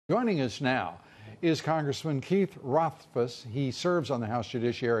Joining us now is Congressman Keith Rothfus. He serves on the House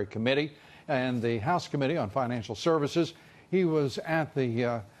Judiciary Committee and the House Committee on Financial Services. He was at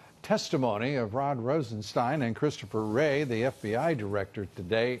the testimony of Rosenstein and Christopher Wray, the FBI director,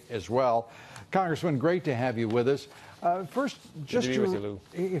 today as well. Congressman, great to have you with us. First, just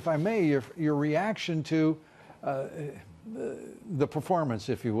if I may, your reaction to the performance,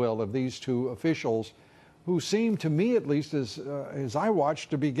 if you will, of these two officials who seem, to me at least, as I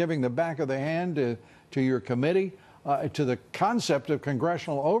watched, to be giving the back of the hand to your committee, to the concept of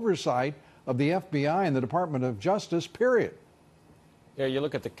congressional oversight of the FBI and the Department of Justice, period. Yeah, you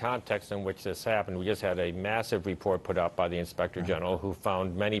look at the context in which this happened. We just had a massive report put out by the Inspector General who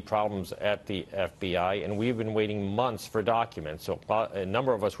found many problems at the FBI, and we've been waiting months for documents. So a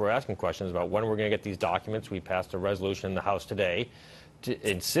number of us were asking questions about when we're going to get these documents. We passed a resolution in the House today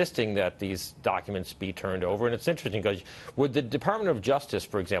insisting that these documents be turned over. And it's interesting because would the Department of Justice,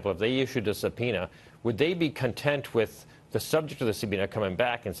 for example, if they issued a subpoena, would they be content with the subject of the subpoena coming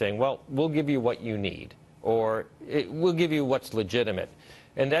back and saying, well, we'll give you what you need, or we'll give you what's legitimate?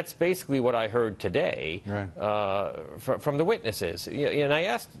 And that's basically what I heard today from the witnesses. And I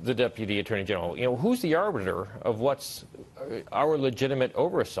asked the Deputy Attorney General, who's the arbiter of what's our legitimate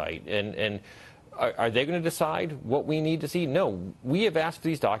oversight? And are they going to decide what we need to see? No, we have asked for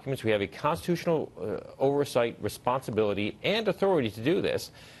these documents. We have a constitutional oversight responsibility and authority to do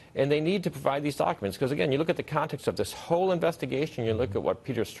this, and they need to provide these documents. Because, again, you look at the context of this whole investigation, you look at what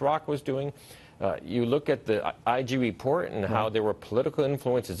Peter Strzok was doing, you look at the IG report and how there were political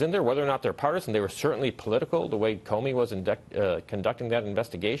influences in there, whether or not they're partisan. They were certainly political, the way Comey was conducting that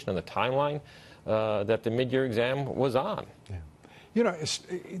investigation and the timeline that the mid-year exam was on. Yeah.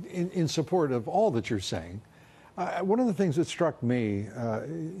 In support of all that you're saying, one of the things that struck me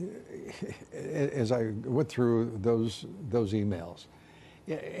as I went through those emails,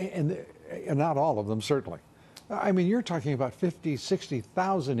 and not all of them certainly, I mean, you're talking about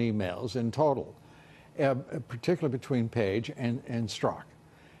 60,000 emails in total, particularly between Page and Strzok,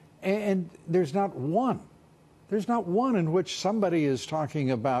 and there's not one in which somebody is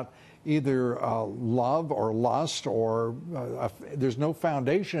talking about either love or lust, or there's no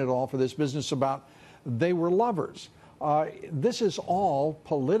foundation at all for this business about they were lovers. This is all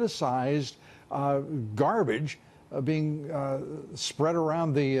politicized garbage being spread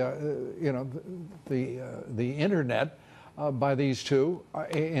around the internet by these two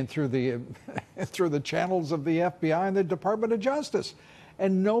and through the channels of the FBI and the Department of Justice,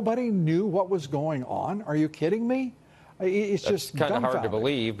 and nobody knew what was going on. Are you kidding me? It's just kind of hard to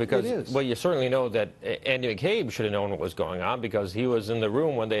believe, because, well, you certainly know that Andy McCabe should have known what was going on, because he was in the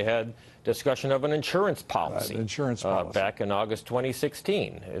room when they had discussion of an insurance policy, back in August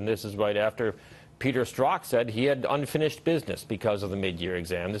 2016. And this is right after Peter Strzok said he had unfinished business because of the mid-year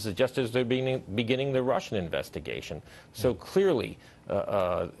exam. This is just as they're beginning the Russian investigation. So clearly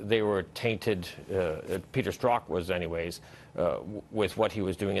they were tainted, Peter Strzok was anyways, with what he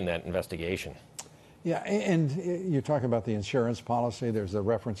was doing in that investigation. Yeah, and you're talking about the insurance policy. There's a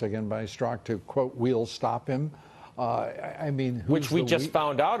reference again by Strzok to, quote, "we'll stop him." I mean, which we just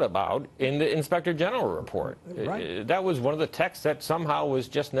found out about in the Inspector General report. Right. That was one of the texts that somehow was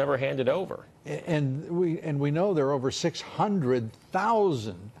just never handed over. And we know there are over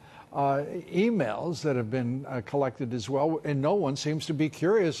 600,000 emails that have been collected as well, and no one seems to be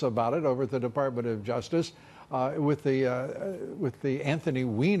curious about it over at the Department of Justice with the Anthony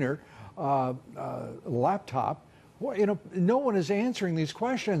Weiner laptop. Well, no one is answering these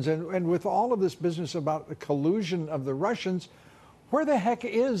questions, and with all of this business about the collusion of the Russians, where the heck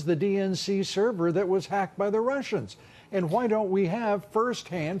is the DNC server that was hacked by the Russians? And why don't we have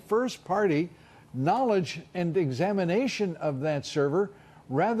first-hand, first-party knowledge and examination of that server,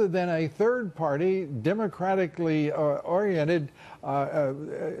 rather than a third-party, democratically oriented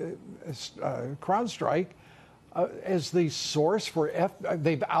CrowdStrike as the source for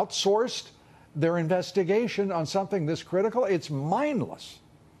they've outsourced their investigation on something this critical? It's mindless.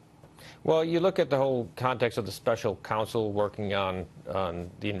 Well, you look at the whole context of the special counsel working on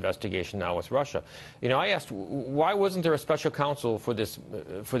the investigation now with Russia. I asked, why wasn't there a special counsel for this,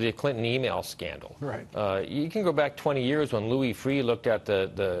 for the Clinton email scandal? Right. You can go back 20 years when Louis Freeh looked at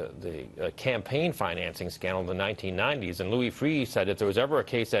the campaign financing scandal in the 1990s, and Louis Freeh said if there was ever a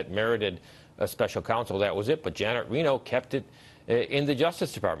case that merited a special counsel, that was it. But Janet Reno kept it in the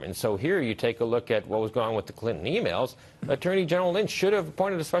Justice Department. And so here you take a look at what was going on with the Clinton emails. Attorney General Lynch should have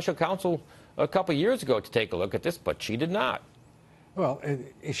appointed a special counsel a couple years ago to take a look at this, but she did not. Well,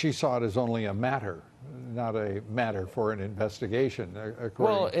 she saw it as only a matter, not a matter for an investigation.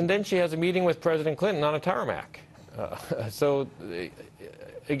 Well, and then she has a meeting with President Clinton on a tarmac. So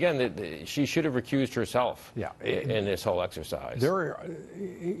again, she should have recused herself Yeah. in this whole exercise. There are,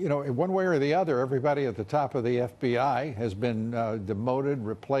 one way or the other, everybody at the top of the FBI has been demoted,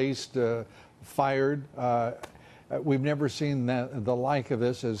 replaced, fired. We've never seen the like of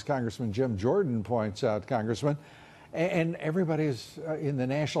this, as Congressman Jim Jordan points out, Congressman. And everybody is in the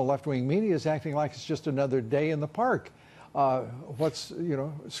national left-wing media is acting like it's just another day in the park.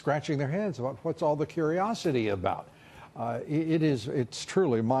 Scratching their heads about what's all the curiosity about. It's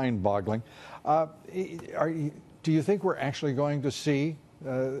truly mind-boggling. Do you think we're actually going to see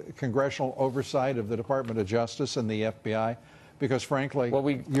congressional oversight of the Department of Justice and the FBI? Because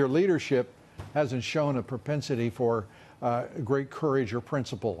frankly, your leadership hasn't shown a propensity for great courage or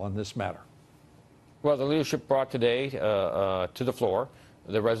principle on this matter. Well, the leadership brought today to the floor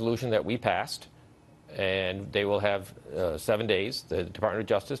the resolution that we passed, and they will have 7 days, the Department of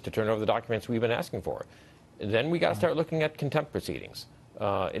Justice, to turn over the documents we've been asking for. Then we got to start looking at contempt proceedings.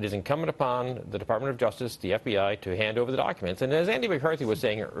 It is incumbent upon the Department of Justice, the FBI, to hand over the documents. And as Andy McCarthy was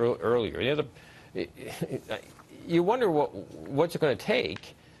saying earlier, you wonder what's it going to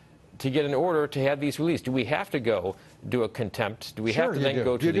take to get an order to have these released. Do we have to go do a contempt? Do we have to then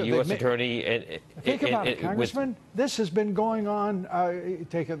go to the U.S. attorney? Think about it, Congressman. This has been going on.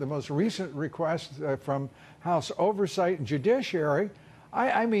 Take the most recent request from House Oversight and Judiciary.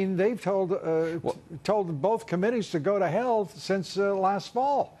 I mean, they've told both committees to go to hell since last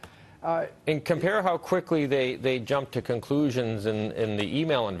fall. And compare how quickly they jumped to conclusions in the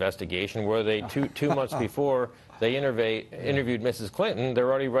email investigation, where they two months before they interviewed Mrs. Clinton, they're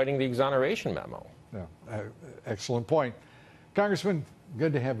already writing the exoneration memo. Yeah, excellent point. Congressman,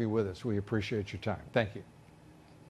 good to have you with us. We appreciate your time. Thank you.